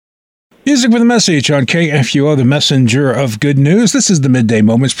Music with a message on KFUO, the messenger of good news. This is the Midday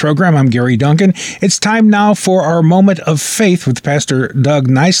Moments program. I'm Gary Duncan. It's time now for our moment of faith with Pastor Doug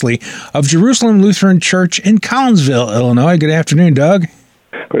Nicely of Jerusalem Lutheran Church in Collinsville, Illinois. Good afternoon, Doug.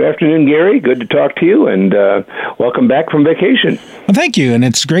 Good afternoon, Gary. Good to talk to you, and welcome back from vacation. Well, thank you, and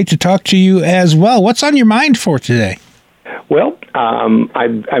it's great to talk to you as well. What's on your mind for today? Well, I'm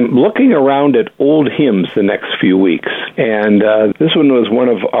looking around at old hymns the next few weeks, and this one was one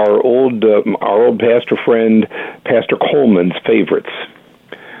of our old pastor friend, Pastor Coleman's favorites.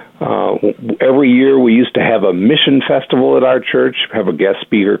 Every year we used to have a mission festival at our church, have a guest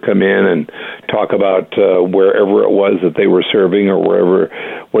speaker come in and talk about wherever it was that they were serving or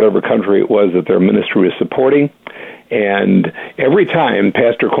whatever country it was that their ministry was supporting. And every time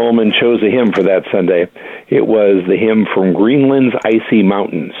Pastor Coleman chose a hymn for that Sunday, it was the hymn from Greenland's Icy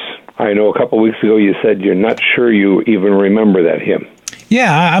Mountains. I know a couple of weeks ago you said you're not sure you even remember that hymn.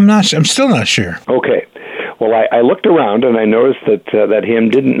 Yeah, I'm still not sure. Okay. Well, I looked around and I noticed that that hymn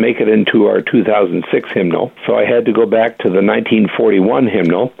didn't make it into our 2006 hymnal, so I had to go back to the 1941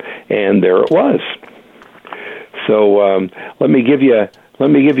 hymnal, and there it was. So let me give you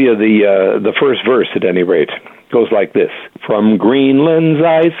the first verse at any rate. It goes like this: From Greenland's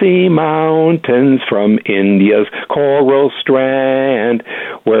icy mountains, from India's coral strand,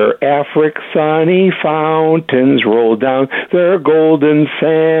 where Afric's sunny fountains roll down their golden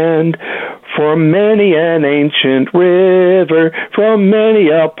sand, from many an ancient river, from many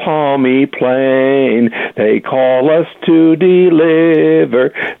a palmy plain, they call us to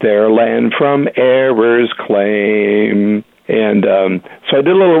deliver their land from error's claim. And so I did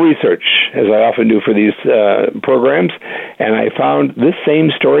a little research, as I often do for these programs, and I found this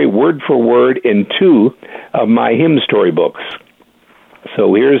same story word for word in two of my hymn story books.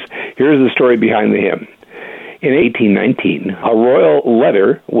 So here's the story behind the hymn. In 1819, a royal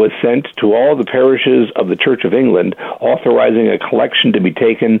letter was sent to all the parishes of the Church of England authorizing a collection to be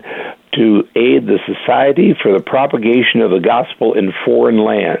taken to aid the Society for the Propagation of the Gospel in Foreign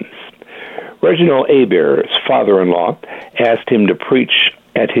Lands. Reginald Hebert's father-in-law asked him to preach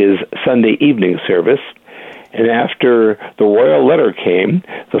at his Sunday evening service, and after the royal letter came,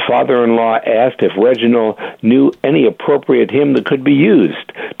 the father-in-law asked if Reginald knew any appropriate hymn that could be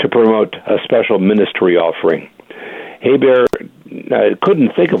used to promote a special ministry offering. Hebert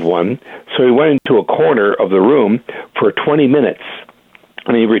couldn't think of one, so he went into a corner of the room for 20 minutes.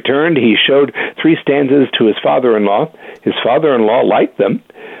 When he returned, he showed 3 stanzas to his father-in-law. His father-in-law liked them,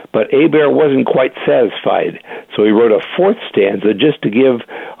 but Hebert wasn't quite satisfied, so he wrote a 4th stanza just to give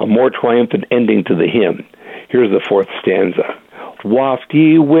a more triumphant ending to the hymn. Here's the 4th stanza. Waft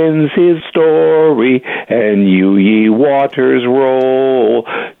ye winds his story, and you ye waters roll,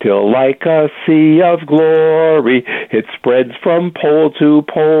 till like a sea of glory it spreads from pole to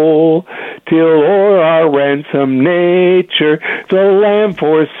pole, till o'er our ransomed nature the Lamb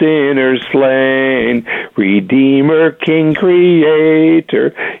for sinners slain, Redeemer, King,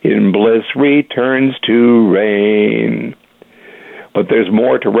 Creator, in bliss returns to reign. But there's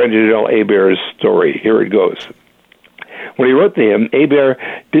more to Reginald Hebert's story. Here it goes. When he wrote the hymn, Hebert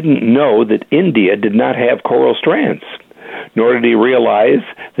didn't know that India did not have choral strands, nor did he realize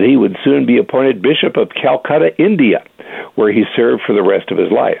that he would soon be appointed Bishop of Calcutta, India, where he served for the rest of his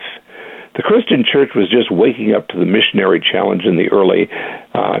life. The Christian church was just waking up to the missionary challenge in the early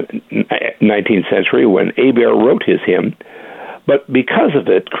 19th century when Hebert wrote his hymn, but because of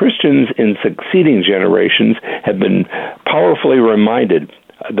it, Christians in succeeding generations have been powerfully reminded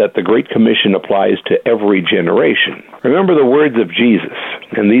that the Great Commission applies to every generation. Remember the words of Jesus,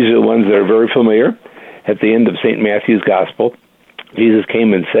 and these are the ones that are very familiar. At the end of St. Matthew's Gospel, Jesus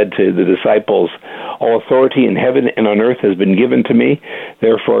came and said to the disciples, All authority in heaven and on earth has been given to me.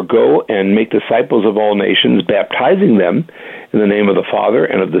 Therefore go and make disciples of all nations, baptizing them in the name of the Father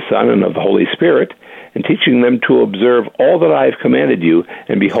and of the Son and of the Holy Spirit, and teaching them to observe all that I have commanded you.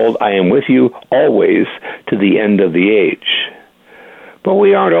 And behold, I am with you always to the end of the age. But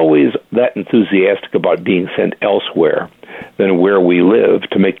we aren't always that enthusiastic about being sent elsewhere than where we live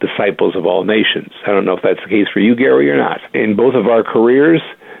to make disciples of all nations. I don't know if that's the case for you, Gary, or not. In both of our careers,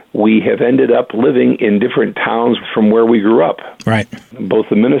 we have ended up living in different towns from where we grew up. Right. Both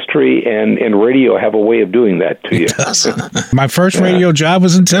the ministry and radio have a way of doing that to you. It does. My first radio job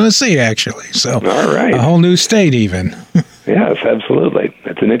was in Tennessee, actually. So all right. A whole new state, even. Yes, absolutely.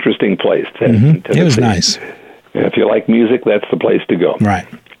 It's an interesting place. Mm-hmm. It was nice. And if you like music, that's the place to go. Right.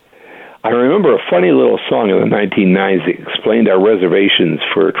 I remember a funny little song in the 1990s that explained our reservations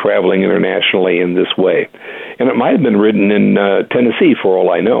for traveling internationally in this way. And it might have been written in Tennessee, for all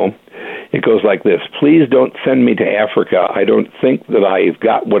I know. It goes like this: please don't send me to Africa. I don't think that I've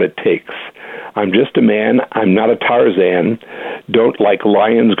got what it takes. I'm just a man. I'm not a Tarzan. Don't like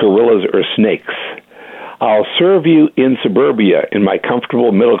lions, gorillas, or snakes. I'll serve you in suburbia in my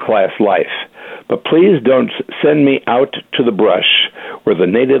comfortable middle-class life. But please don't send me out to the brush where the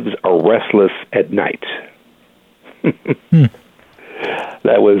natives are restless at night.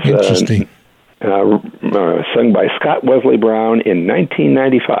 That was interesting. Sung by Scott Wesley Brown in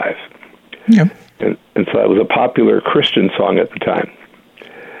 1995. Yeah. And so that was a popular Christian song at the time.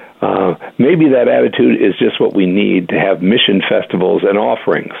 Maybe that attitude is just what we need to have mission festivals and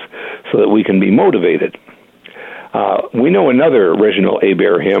offerings so that we can be motivated. We know another Reginald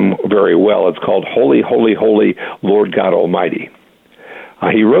Hebert hymn very well. It's called Holy, Holy, Holy, Lord God Almighty.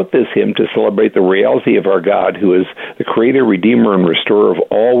 He wrote this hymn to celebrate the reality of our God, who is the creator, redeemer, and restorer of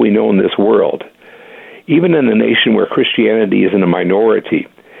all we know in this world. Even in a nation where Christianity is in a minority,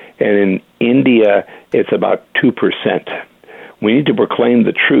 and in India it's about 2%, we need to proclaim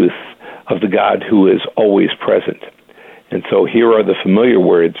the truth of the God who is always present. And so here are the familiar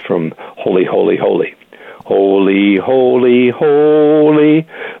words from Holy, Holy, Holy. Holy, holy, holy,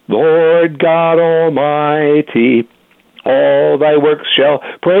 Lord God Almighty. All thy works shall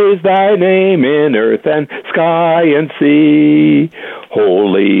praise thy name in earth and sky and sea.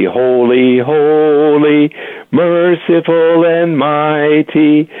 Holy, holy, holy, merciful and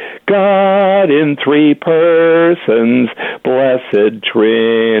mighty, God in three persons, blessed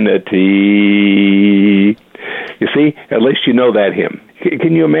Trinity. You see, at least you know that hymn.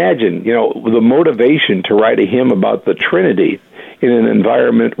 Can you imagine, the motivation to write a hymn about the Trinity in an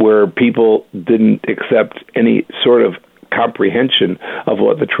environment where people didn't accept any sort of comprehension of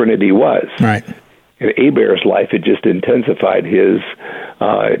what the Trinity was? Right. In Hebert's life, it just intensified his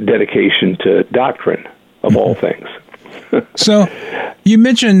dedication to doctrine, of all things. So, you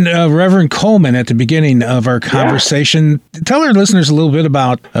mentioned Reverend Coleman at the beginning of our conversation. Yeah. Tell our listeners a little bit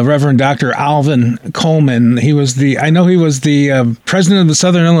about Reverend Dr. Alvin Coleman. He was the president of the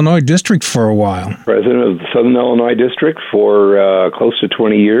Southern Illinois District for a while. President of the Southern Illinois District for close to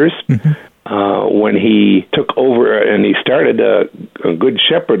 20 years. Mm-hmm. When he took over and he started a Good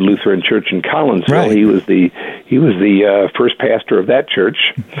Shepherd Lutheran Church in Collinsville, right. He was the first pastor of that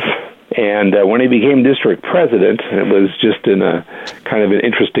church. And when he became district president, it was just in a kind of an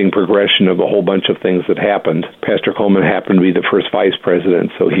interesting progression of a whole bunch of things that happened. Pastor Coleman happened to be the first vice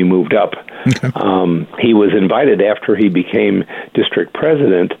president, so he moved up. Okay. He was invited after he became district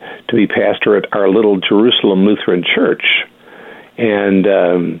president to be pastor at our little Jerusalem Lutheran Church.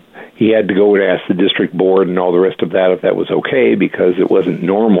 And he had to go and ask the district board and all the rest of that if that was okay, because it wasn't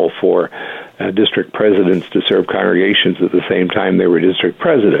normal for district presidents to serve congregations at the same time they were district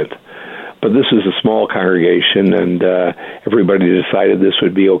president. But this was a small congregation, and everybody decided this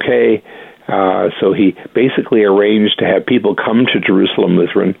would be okay. So he basically arranged to have people come to Jerusalem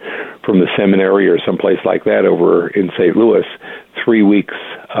Lutheran from the seminary or someplace like that over in St. Louis 3 weeks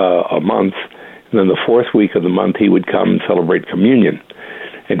a month. And then the fourth week of the month, he would come and celebrate communion.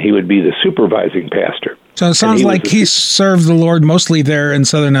 And he would be the supervising pastor. So it sounds like he served the Lord mostly there in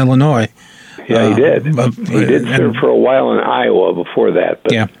Southern Illinois. Yeah, he did. He did serve for a while in Iowa before that.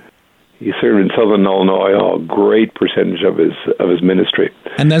 But yeah. He served in Southern Illinois a great percentage of his ministry.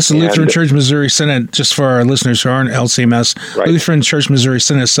 And that's the Lutheran Church Missouri Synod, just for our listeners who aren't LCMS, right. Lutheran Church Missouri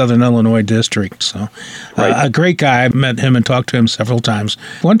Synod, Southern Illinois District. So right. A great guy. I met him and talked to him several times.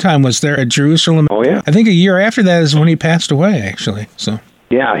 One time was there at Jerusalem. Oh, yeah. I think a year after that is when he passed away, actually. So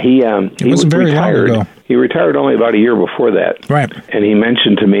yeah, he wasn't very retired. Long ago. He retired only about a year before that. Right. And he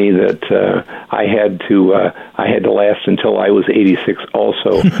mentioned to me that I had to last until I was 86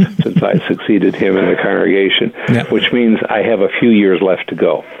 also, since I succeeded him in the congregation, which means I have a few years left to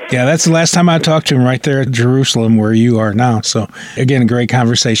go. Yeah, that's the last time I talked to him, right there at Jerusalem, where you are now. So, again, a great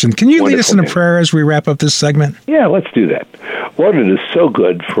conversation. Can you lead us in a prayer as we wrap up this segment? Yeah, let's do that. Lord, it is so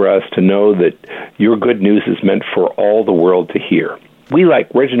good for us to know that your good news is meant for all the world to hear. We, like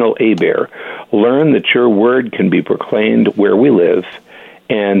Reginald Hebert, learn that your word can be proclaimed where we live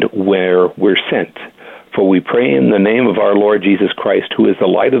and where we're sent. For we pray in the name of our Lord Jesus Christ, who is the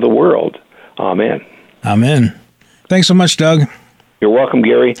light of the world. Amen. Amen. Thanks so much, Doug. You're welcome,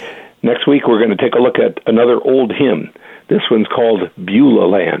 Gary. Next week, we're going to take a look at another old hymn. This one's called Beulah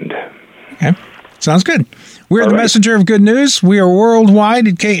Land. Okay. Sounds good. We're the Messenger of Good News. We are worldwide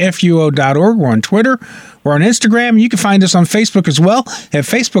at kfuo.org. We're on Twitter. We're on Instagram. You can find us on Facebook as well at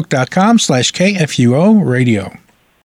facebook.com/KFUO Radio.